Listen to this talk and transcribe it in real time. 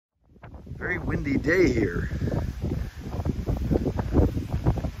Very windy day here,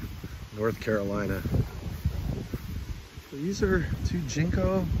 North Carolina. So these are two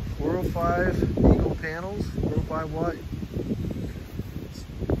Jinko 405 Eagle panels, 405 watt,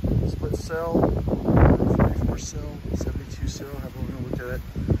 split cell, 44 cell, 72 cell, however we're gonna look at it.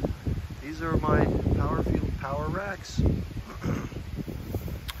 These are my Powerfield PowerRacks.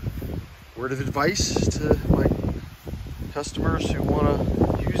 Word of advice to my customers who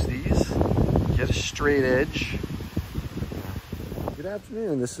want to use these: get a straight edge. Good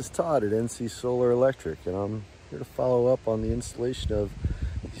afternoon, this is Todd at NC Solar Electric, and I'm here to follow up on the installation of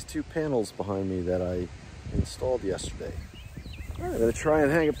these two panels behind me that I installed yesterday. All right, I'm going to try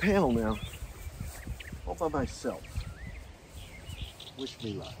and hang a panel now, all by myself. Wish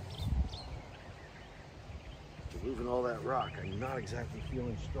me luck. After moving all that rock, I'm not exactly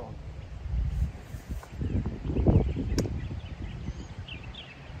feeling strong.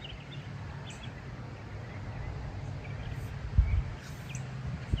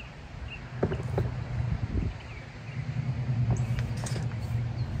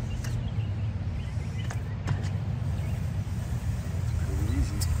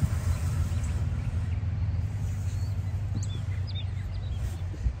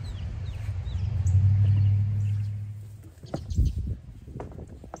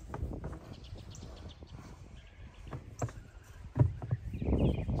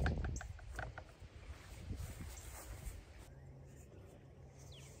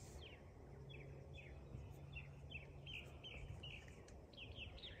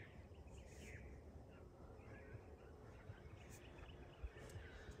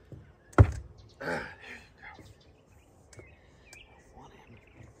 There you go. I want him.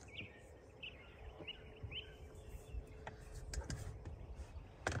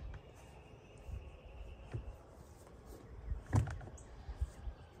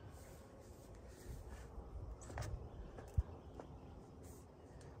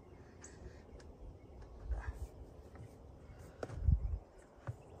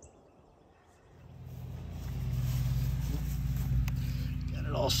 Got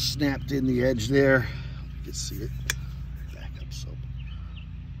it all snapped in the edge there. You can see it. Back up so.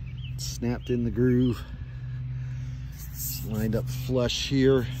 It's snapped in the groove. It's lined up flush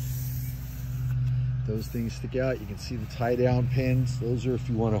here. Those things stick out. You can see the tie down pins. Those are if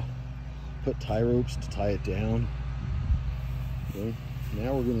you want to put tie ropes to tie it down. Okay.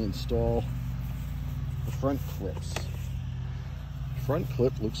 Now we're going to install the front clips. The front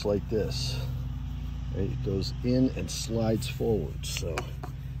clip looks like this. Right? It goes in and slides forward. So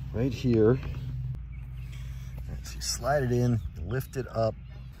right here, so you slide it in, lift it up.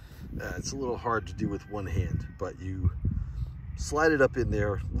 It's a little hard to do with one hand, but you slide it up in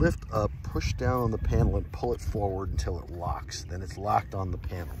there, lift up, push down on the panel and pull it forward until it locks. Then it's locked on the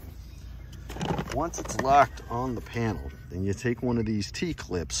panel. Once it's locked on the panel, then you take one of these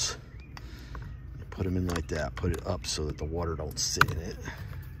T-clips, you put them in like that, put it up so that the water don't sit in it,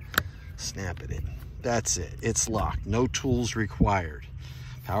 snap it in. That's it, it's locked, no tools required.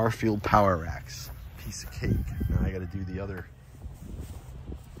 Powerfield PowerRacks, piece of cake. Now I gotta do the other.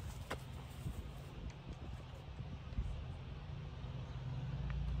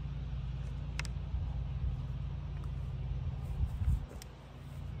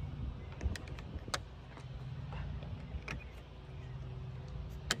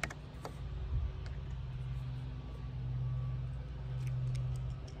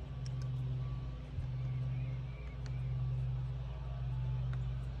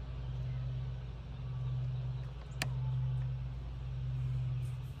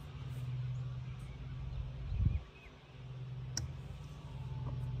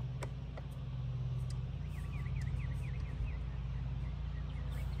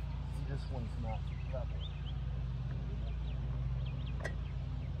 This one's not level.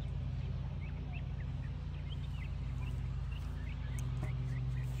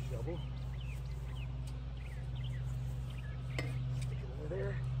 Shovel. Stick it over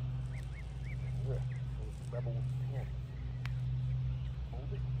there. Level with the hand.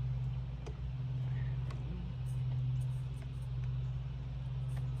 Hold it.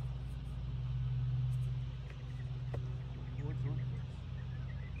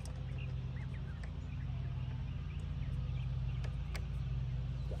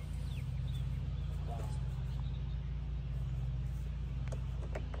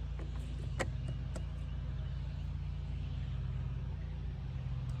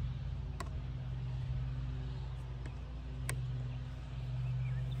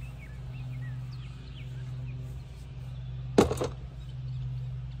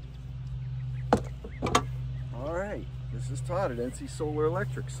 This This is Todd at NC Solar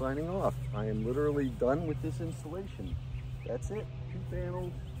Electric signing off. I am literally done with this installation. That's it. 2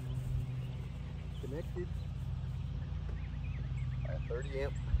 panels connected. A 30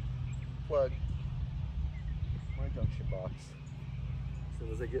 amp plug. My junction box. As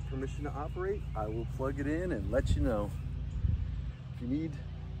soon as I get permission to operate, I will plug it in and let you know. If you need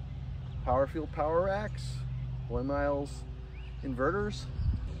Powerfield PowerRacks, Hoymiles Inverters,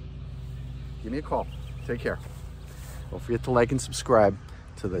 give me a call. Take care. Don't forget to like and subscribe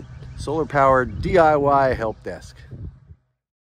to the Solar Power DIY Helpdesk.